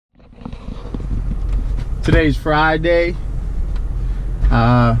Today's Friday.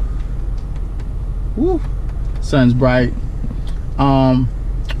 Woo, sun's bright.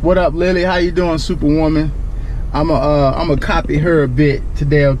 What up, Lily? How you doing, Superwoman? I'm a copy her a bit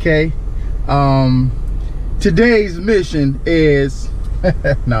today, okay? Today's mission is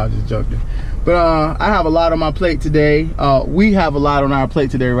no, I'm just joking. But I have a lot on my plate today. We have a lot on our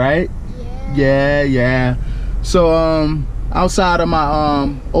plate today, right? Yeah. So outside of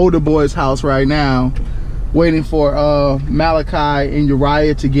my older boy's house right now, waiting for Malachi and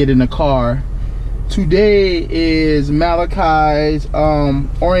Uriah to get in the car. Today is Malachi's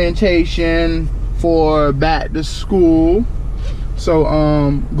orientation for back to school. So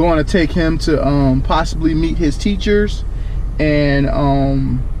going to take him to possibly meet his teachers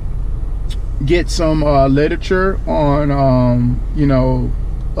and get some literature on you know,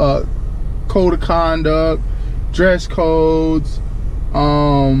 code of conduct, dress codes,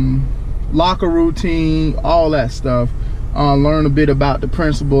 locker routine, all that stuff. Learn a bit about the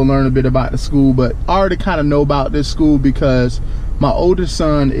principal, learn a bit about the school. But I already kind of know about this school because my oldest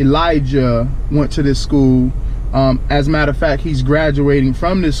son Elijah went to this school. As a matter of fact, he's graduating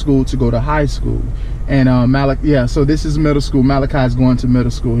from this school to go to high school. And so this is middle school. Malachi's going to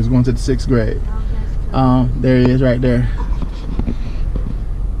middle school. He's going to the 6th grade. There he is right there.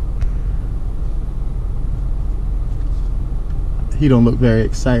 He don't look very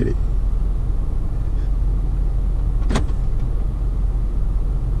excited.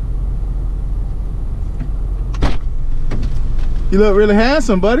 You look really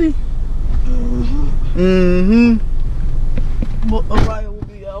handsome, buddy. Well, Uriah will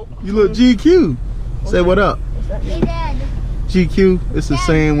be out. You look GQ. Say what up. Hey, Dad. GQ. It's the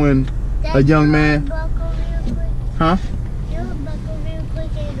same when a young man. Huh? You buckle real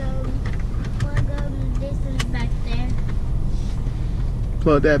quick and plug this is back there.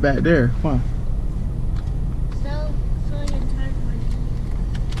 Plug that back there. Why? So you turn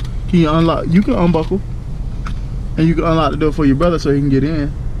one. Can you unlock? You can unbuckle. And you can unlock the door for your brother so he can get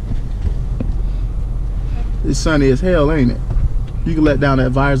in. It's sunny as hell, ain't it? You can let down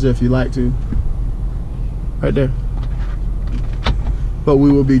that visor if you like to. Right there. But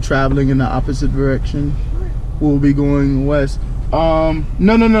we will be traveling in the opposite direction. We'll be going west.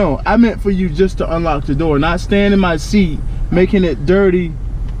 No. I meant for you just to unlock the door, not stand in my seat, making it dirty.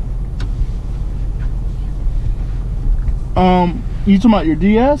 You talking about your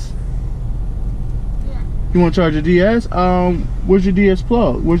DS? Yeah. You want to charge your DS? Where's your DS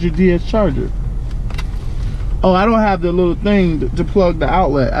plug? Where's your DS charger? Oh, I don't have the little thing to plug the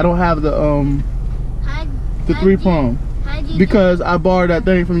outlet. I don't have the 3-prong. Because I borrowed that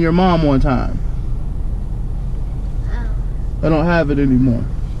thing from your mom one time. Oh. I don't have it anymore.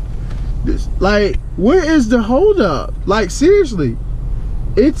 Like, where is the holdup? Like, seriously.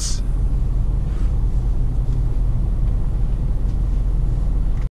 It's...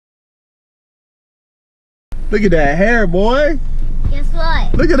 Look at that hair, boy. Guess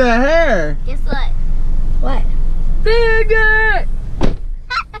what? Look at that hair. Guess what? What? Figure.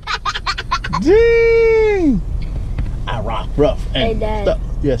 Dang. I rock rough and Hey, Dad. stuff.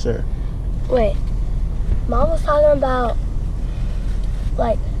 Yes, sir. Wait, Mom was talking about,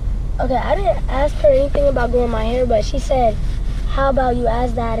 like, okay, I didn't ask her anything about growing my hair, but she said, how about you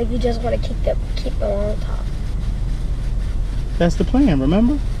ask Dad if you just want to keep the long top? That's the plan,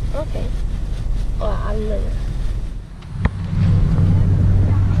 remember? Okay. Well, I remember.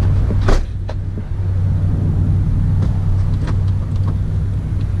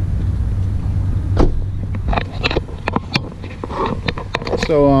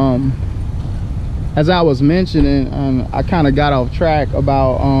 So as I was mentioning, I kind of got off track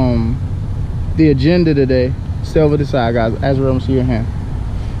about the agenda today. Stay over the side, guys. Azrael, see your hand.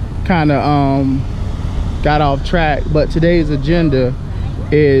 Kind of got off track, but today's agenda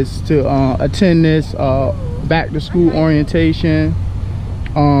is to attend this back to school orientation.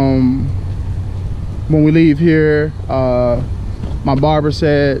 When we leave here, my barber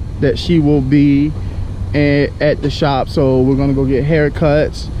said that she will be at the shop, so we're gonna go get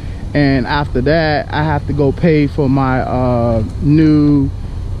haircuts, and after that I have to go pay for my new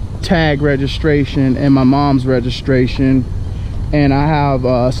tag registration and my mom's registration, and I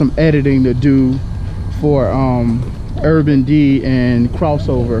have some editing to do for Urban D and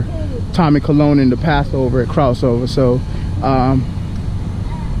Crossover, Tommy Cologne and the Passover at Crossover. So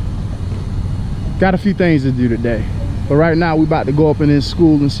got a few things to do today, but right now we about to go up in this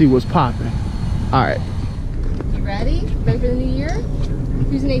school and see what's popping. All right. Ready? Ready for the new year?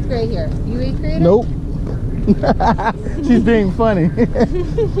 Who's in 8th grade here? You 8th grade? Nope. She's being funny. You're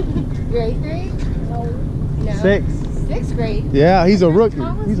 8th grade? No. 6th. 6th grade? Yeah, he's a rookie.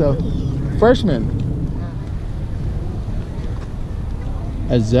 How was He's a he? freshman.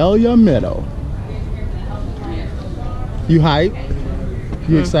 Azalea Meadow. You hype?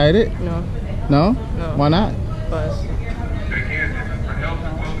 You excited? No. No? No. Why not? Bus.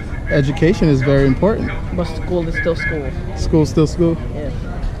 Education is very important. But school is still school. School's still school? Yeah.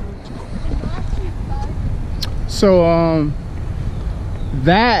 So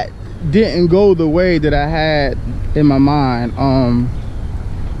that didn't go the way that I had in my mind.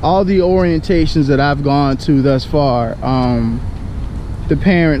 All the orientations that I've gone to thus far, the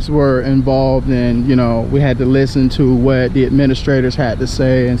parents were involved in, you know, we had to listen to what the administrators had to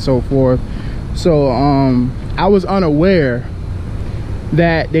say and so forth. So I was unaware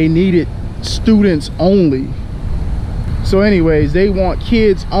that they needed students only. So anyways, they want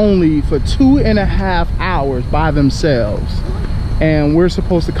kids only for 2.5 hours by themselves, and we're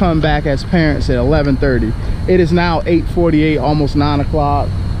supposed to come back as parents at 11:30. It is now 8:48, almost 9 o'clock.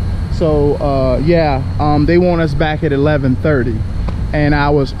 So yeah, they want us back at 11:30, and I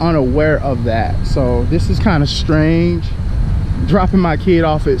was unaware of that. So this is kind of strange, dropping my kid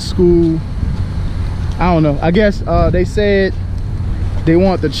off at school. I don't know, I guess they said they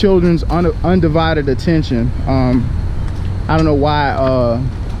want the children's undivided attention. I don't know why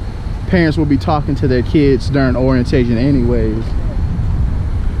parents will be talking to their kids during orientation anyways.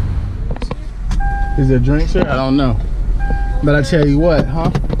 Is there drinks here? I don't know. But I tell you what, huh?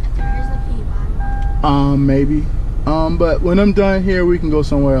 Maybe. But when I'm done here, we can go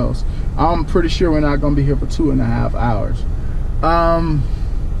somewhere else. I'm pretty sure we're not gonna be here for 2.5 hours.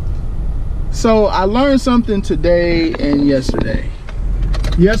 So I learned something today and yesterday.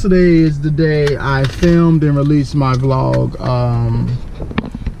 Yesterday is the day I filmed and released my vlog,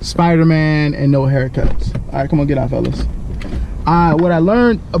 Spider-Man and no haircuts. All right, come on, get out, fellas. What I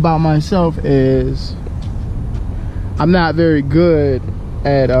learned about myself is I'm not very good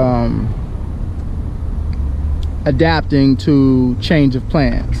at adapting to change of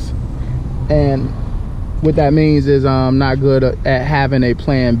plans, and what that means is I'm not good at having a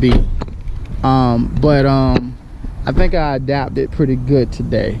plan B. But I think I adapted pretty good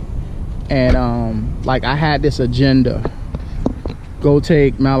today, and like I had this agenda: go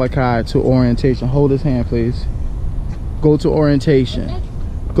take Malachi to orientation. Hold his hand, please. Go to orientation,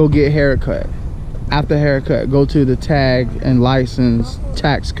 go get haircut. After haircut, go to the tag and license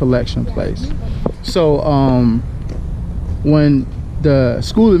tax collection place. So when the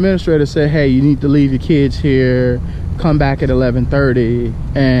school administrator said, hey, you need to leave your kids here, come back at 11:30,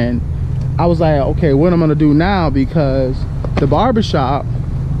 and I was like, okay, what am I gonna do now, because the barbershop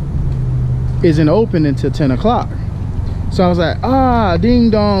isn't open until 10 o'clock. So I was like, ding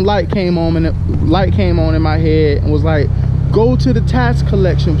dong, light came on in my head and was like, go to the tax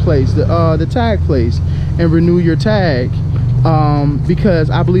collection place, the tag place, and renew your tag, because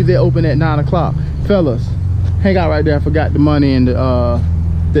I believe they open at 9 o'clock. Fellas, hang out right there. I forgot the money and the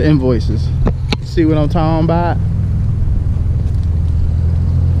invoices. See what I'm talking about?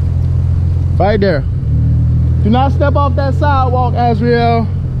 Right there. Do not step off that sidewalk, Izrael.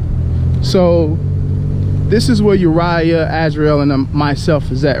 So this is where Uriah, Izrael, and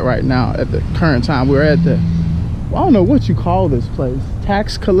myself is at right now at the current time. We're at the, I don't know what you call this place,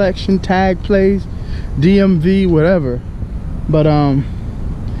 tax collection, tag place, DMV, whatever. But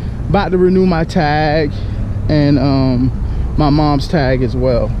about to renew my tag and my mom's tag as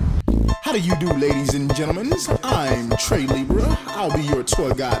well. How do you do, ladies and gentlemen? I'm Trey Libra. I'll be your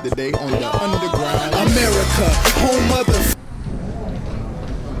tour guide today on the Underground America, home of the...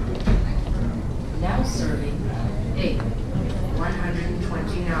 Now serving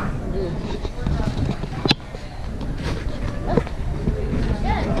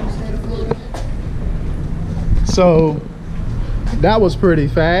 129. So that was pretty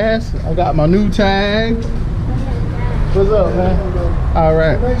fast. I got my new tag. What's up, man? All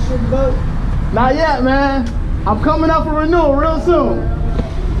right. Not yet, man. I'm coming up for renewal real soon.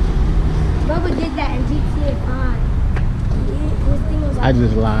 Bubba did that in GTA 5. I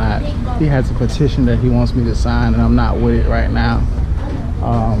just lied. He has a petition that he wants me to sign, and I'm not with it right now.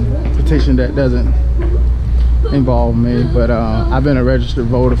 Petition that doesn't involve me, but I've been a registered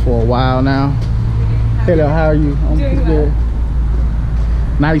voter for a while now. Hello, how are you? I'm pretty good.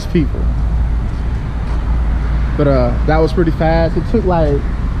 Nice people. But that was pretty fast. It took like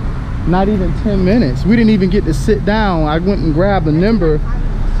not even 10 minutes. We didn't even get to sit down. I went and grabbed the number.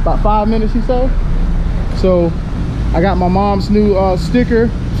 About 5 minutes, you say? So I got my mom's new sticker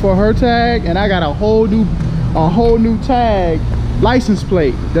for her tag, and I got a whole new tag license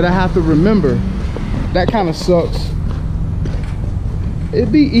plate that I have to remember. That kind of sucks.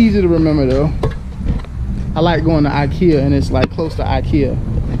 It'd be easy to remember though. I like going to IKEA, and it's like close to IKEA.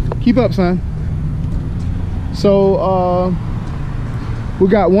 Keep up, son. So We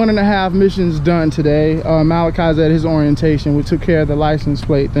got 1.5 missions done today. Malachi's at his orientation. We took care of the license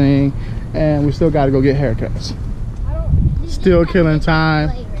plate thing, and we still got to go get haircuts. Still killing time.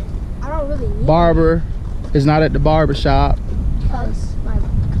 I don't really need Barber is not at the barber shop. because I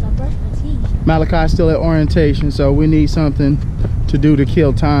brushed my teeth. Malachi's still at orientation, so we need something to do to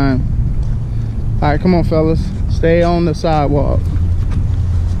kill time. All right, come on, fellas. Stay on the sidewalk.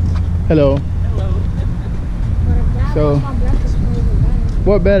 Hello. So,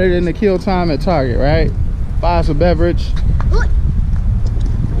 what better than to kill time at Target, right? Buy us a beverage.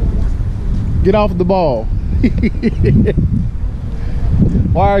 Get off the ball.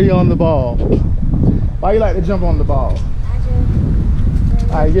 Why are you on the ball? Why you like to jump on the ball?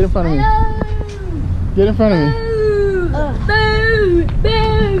 All right, get in front of me. Get in front of me. Boo!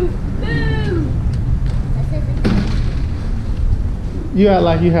 Boo! Boo! You act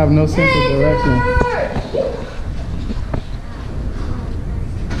like you have no sense of direction.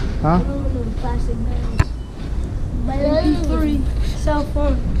 Huh? Plastic bags. MP3 cell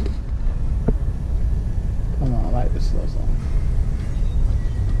phone. Come on, I like this slow song.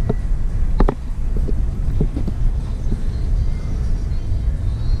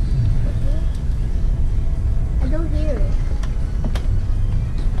 I don't hear it.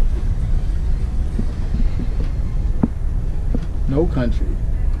 No country.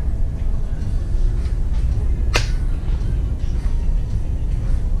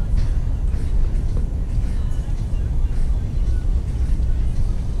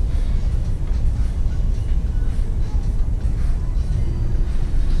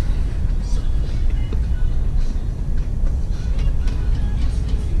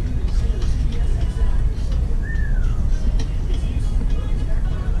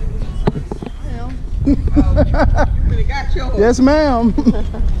 Yes, ma'am.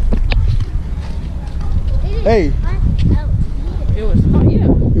 Hey. It was hot, yeah.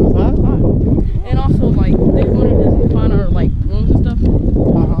 It was hot? And also, like, they wanted us to find our, like, rooms and stuff. But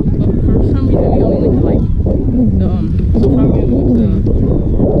for some reason, we only went to, like, the, so far we only went to the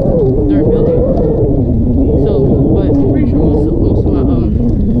third building. So, but I'm pretty sure most of my,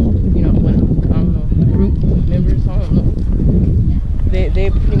 you know, when, I don't know, group members, I don't know, they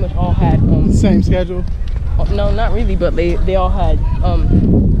pretty much all had, Same schedule? no, not really, but they all had,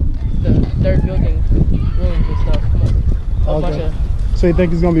 the third building rooms and stuff. Come on. Okay. So you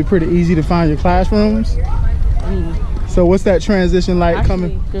think it's gonna be pretty easy to find your classrooms? So what's that transition like? Actually,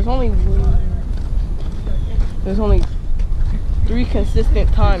 coming? There's only 3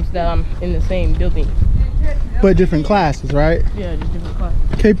 consistent times that I'm in the same building. But different classes, right? Yeah, just different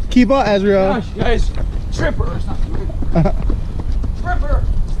classes. Keep up, Izrael. Gosh, guys, tripper or something. Tripper.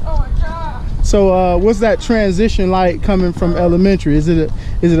 Oh my God. So what's that transition like coming from elementary? Is it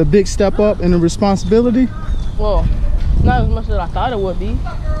a big step up in the responsibility? Well, not as much as I thought it would be.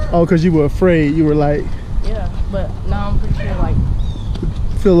 Oh, because you were afraid. You were like, Yeah, but now I'm pretty sure, like,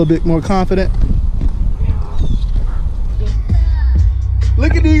 feel a bit more confident.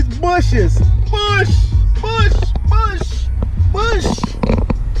 Look at these bushes. Bush, bush, bush, bush.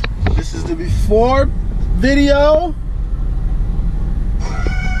 This is the before video.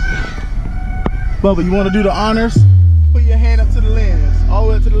 Bubba, you want to do the honors? Put your hand up to the lens, all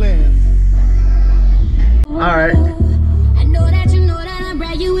the way up to the lens. All right. I know that you know that I'm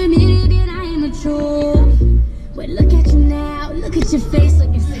right. You admitted that I am a troll. But look at you now. Look at your face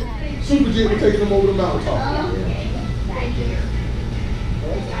looking sad. Super Jet, we're taking them over the mountaintop.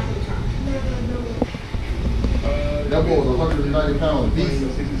 That boy was 190 pounds.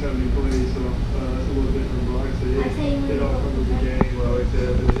 60, 70 employees, so it's a little different. But like I said, they don't come with the game. Well, like I said,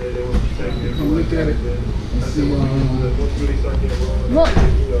 at the end of the day, they want to protect me. Come look at it. Once we really start getting rolling,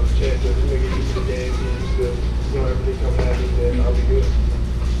 you know, chance to really get used to the game, get used to, you know, everything coming at me, then I'll be good.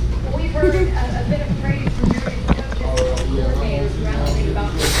 We've heard a bit of praise from various coaches fans rallying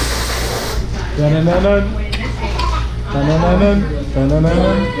about this.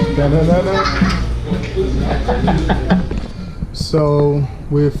 So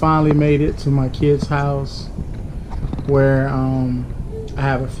we finally made it to my kids' house where I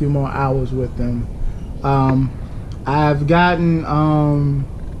have a few more hours with them. I've gotten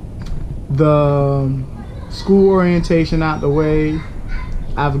the school orientation out the way.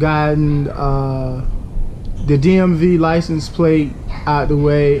 I've gotten the DMV license plate out the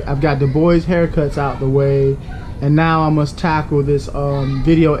way. I've got the boys' haircuts out the way. And now I must tackle this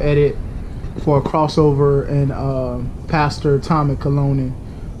video edit for a crossover and Pastor Tommy Coloni.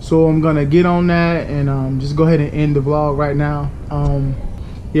 So I'm gonna get on that and just go ahead and end the vlog right now.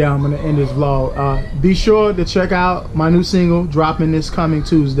 Yeah, I'm gonna end this vlog. Be sure to check out my new single dropping this coming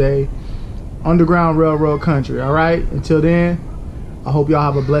Tuesday, Underground Railroad Country. All right, until then, I hope y'all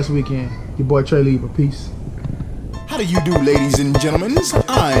have a blessed weekend. Your boy Trey Libra. Peace. How do you do, ladies and gentlemen?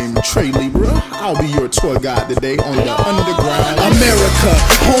 I'm Trey Libra. I'll be your tour guide today on the underground. America,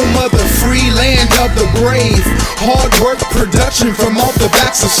 home of the free, land of the brave. Hard work, production from off the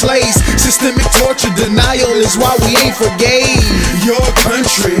backs of slaves. Systemic torture, denial is why we ain't forgave. Your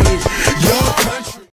country, your country.